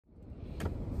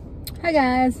Hi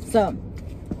guys, so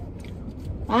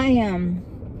I am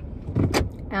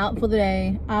out for the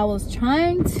day. I was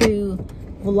trying to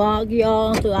vlog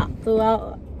y'all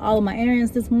throughout all of my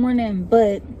errands this morning,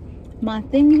 but my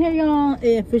thing here, y'all,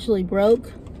 it officially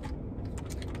broke.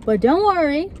 But don't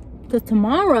worry, because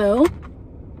tomorrow,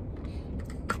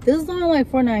 this is only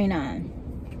like $4.99.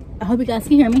 I hope you guys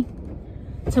can hear me.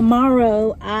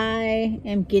 Tomorrow I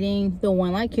am getting the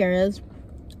one like Kara's.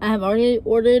 I have already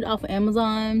ordered off of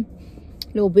Amazon.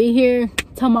 It will be here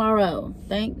tomorrow,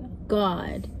 thank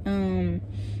God,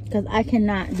 because I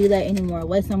cannot do that anymore.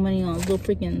 Waste some money on little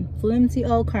freaking flimsy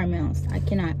old car mounts. I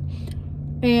cannot.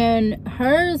 And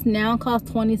hers now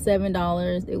costs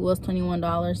 $27. It was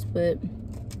 $21, but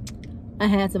I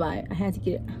had to buy it. I had to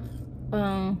get it.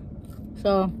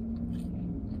 So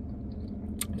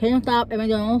can't stop at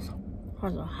McDonald's.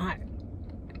 Cars are hot.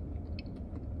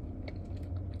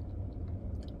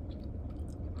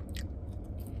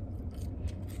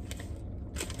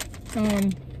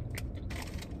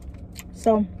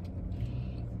 So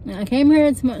I came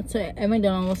here to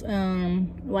McDonald's.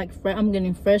 Like I'm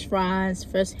getting fresh fries,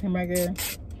 fresh hamburger,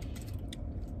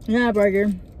 not a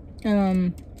burger.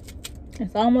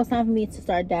 It's almost time for me to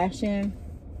start dashing.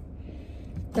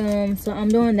 So I'm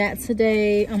doing that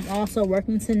today. I'm also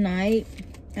working tonight.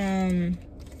 I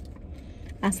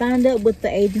signed up with the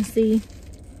agency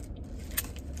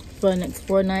for the next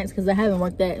 4 nights because I haven't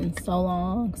worked that in so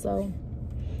long. So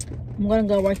I'm gonna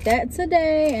go work that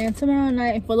today and tomorrow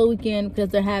night and for the weekend, because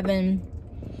they're having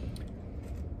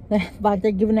like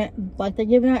they're giving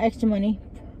out extra money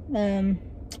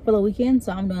for the weekend.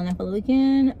 So I'm doing that for the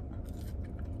weekend.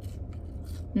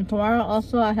 And tomorrow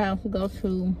also I have to go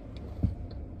to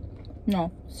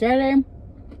Saturday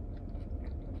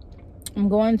I'm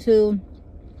going to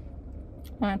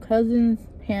my cousin's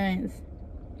parents'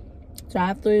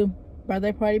 drive-through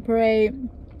birthday party parade.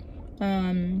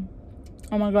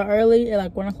 I'm gonna go early at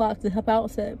like 1 o'clock to help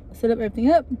out, set up everything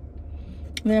up. And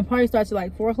then the party starts at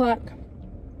like 4 o'clock.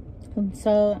 And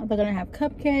so they're gonna have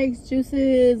cupcakes,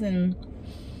 juices, and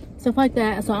stuff like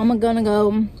that. So I'm gonna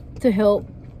go to help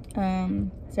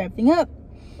set everything up.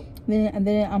 And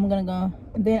then I'm gonna go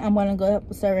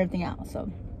help serve everything out. So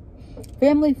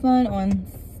family fun on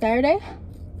Saturday.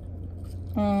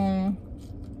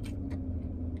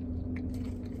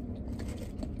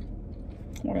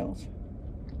 What else?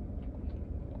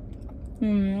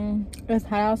 It's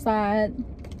hot outside.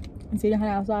 It's hot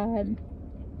outside.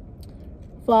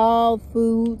 Fall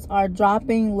foods are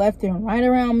dropping left and right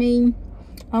around me.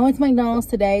 I went to McDonald's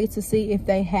today to see if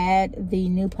they had the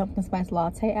new pumpkin spice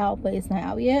latte out, but it's not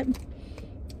out yet.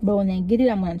 But when they get it,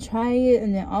 I'm gonna try it.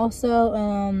 And then also,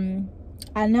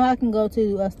 I know I can go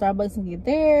to Starbucks and get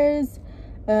theirs.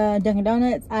 Dunkin'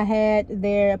 Donuts, I had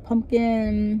their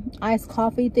pumpkin iced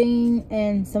coffee thing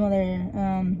and some of their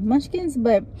munchkins,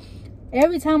 but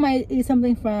every time I eat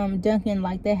something from Dunkin',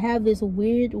 like, they have this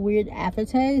weird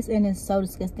aftertaste, and it's so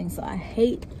disgusting. So I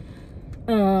hate,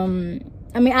 I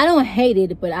mean, I don't hate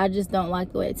it, but I just don't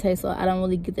like the way it tastes. So I don't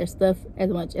really get their stuff as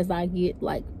much as I get,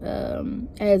 like,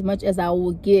 as much as I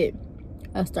would get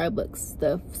a Starbucks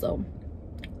stuff. So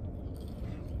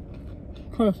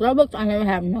for Starbucks, I never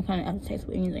have no kind of aftertaste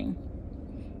with anything.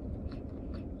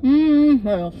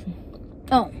 What else?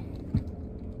 Oh,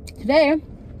 today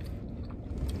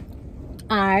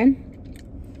I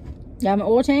got my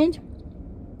oil change.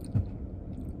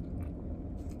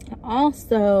 I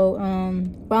also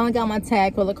finally got my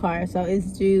tag for the car, so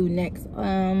it's due next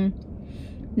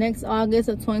August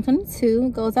of 2022.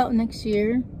 It goes out next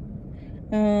year.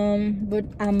 But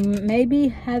I'm maybe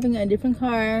having a different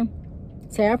car.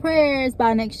 Say our prayers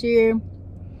by next year.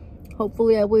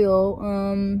 Hopefully I will.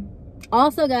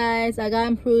 Also, guys, I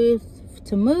got approved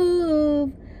to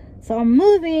move, so I'm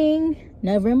moving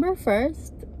November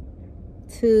 1st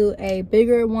to a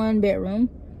bigger 1-bedroom.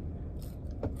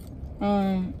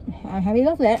 I'm happy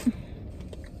about that.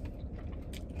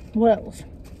 What else?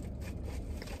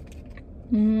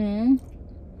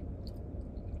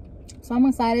 So I'm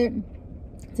excited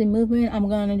to move in. I'm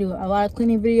gonna do a lot of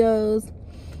cleaning videos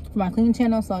for my cleaning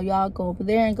channel, so y'all go over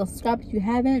there and go subscribe if you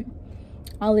haven't.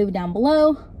 I'll leave it down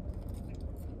below.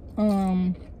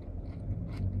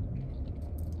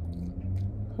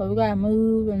 So we gotta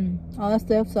move and all that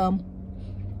stuff. So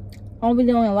I'll be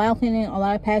doing a lot of cleaning, a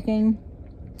lot of packing,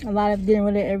 a lot of getting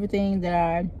rid of everything that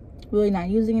I'm really not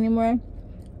using anymore.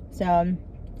 So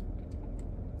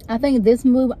I think this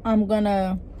move I'm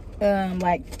gonna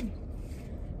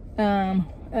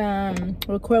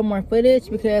record more footage,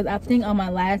 because I think on my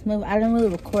last move I didn't really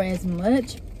record as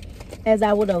much as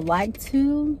I would have liked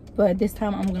to, but this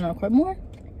time I'm gonna record more.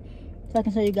 so I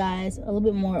can show you guys a little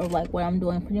bit more of like what I'm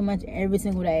doing pretty much every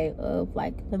single day of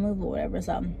like the move or whatever.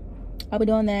 So I'll be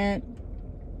doing that,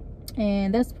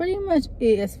 and that's pretty much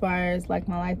it as far as like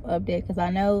my life update. Because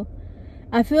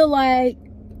I feel like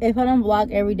if I don't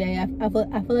vlog every day, I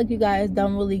feel like you guys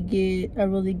don't really get a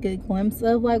really good glimpse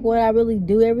of like what I really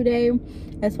do every day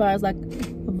as far as like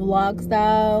vlog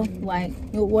style, like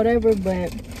whatever.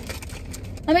 But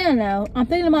I mean, I don't know, I'm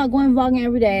thinking about going vlogging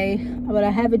every day, but I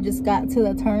haven't just got to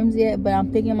the terms yet. But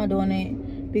I'm thinking about doing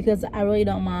it because I really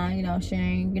don't mind, you know,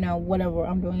 sharing, you know, whatever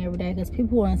I'm doing every day, because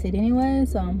people want to see it anyway.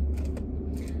 So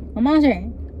I'm not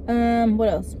sharing. What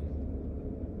else?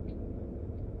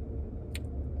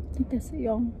 I think that's it,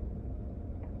 y'all.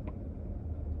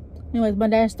 Anyways, my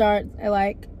day starts at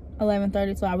like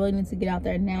 11:30, so I really need to get out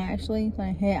there now, actually. So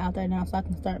I head out there now so I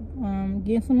can start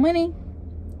getting some money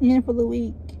in for the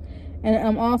week. And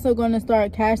I'm also going to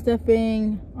start cash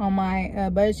stuffing on my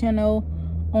budget channel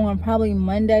on probably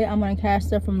Monday. I'm going to cash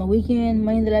stuff from the weekend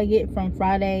money that I get from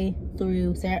Friday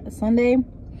through Sunday.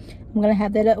 I'm going to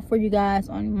have that up for you guys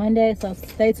on Monday, so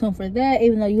stay tuned for that,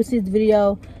 even though you'll see this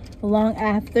video long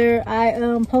after I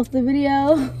post the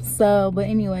video. So, but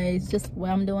anyways, just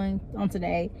what I'm doing on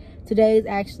today. Today is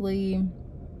actually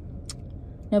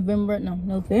November.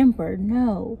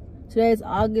 Today is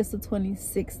August the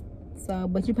 26th. So,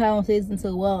 but you probably won't see this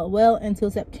until well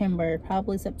until September.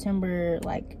 Probably September,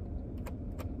 like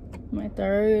my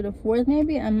 3rd or 4th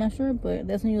maybe. I'm not sure, but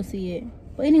that's when you'll see it.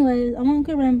 But anyways, I'm gonna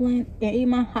get rambling and eat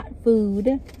my hot food,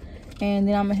 and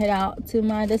then I'm gonna head out to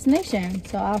my destination.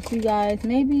 So I'll see you guys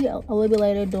maybe a little bit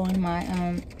later doing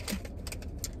my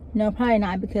no, probably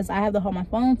not, because I have to hold my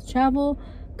phone to travel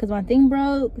because my thing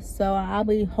broke. So I'll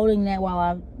be holding that while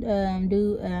I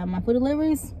do my food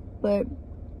deliveries. But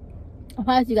I'll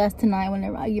probably see you guys tonight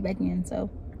whenever I get back in. So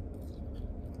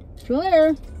see you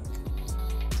later.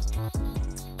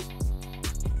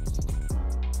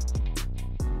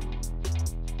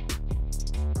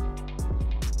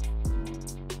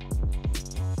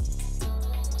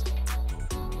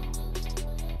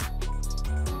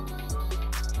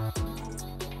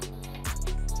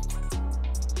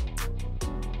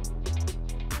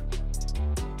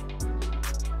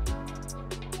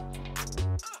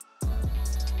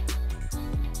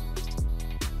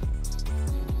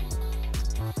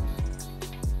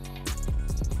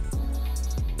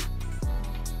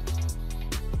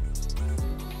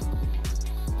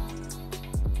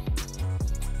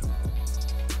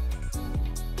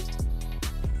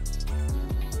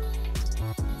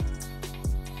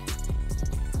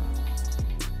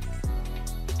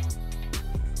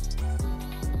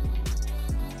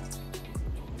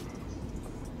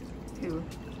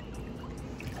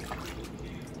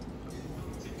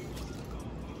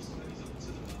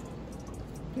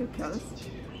 You're careless.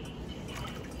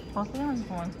 What's the other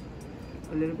one?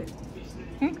 A little bit.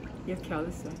 Hmm? You're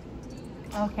careless, sir.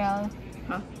 Oh, careless.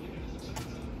 Huh?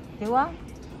 Do I?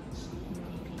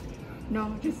 No,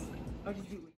 I'll just do it.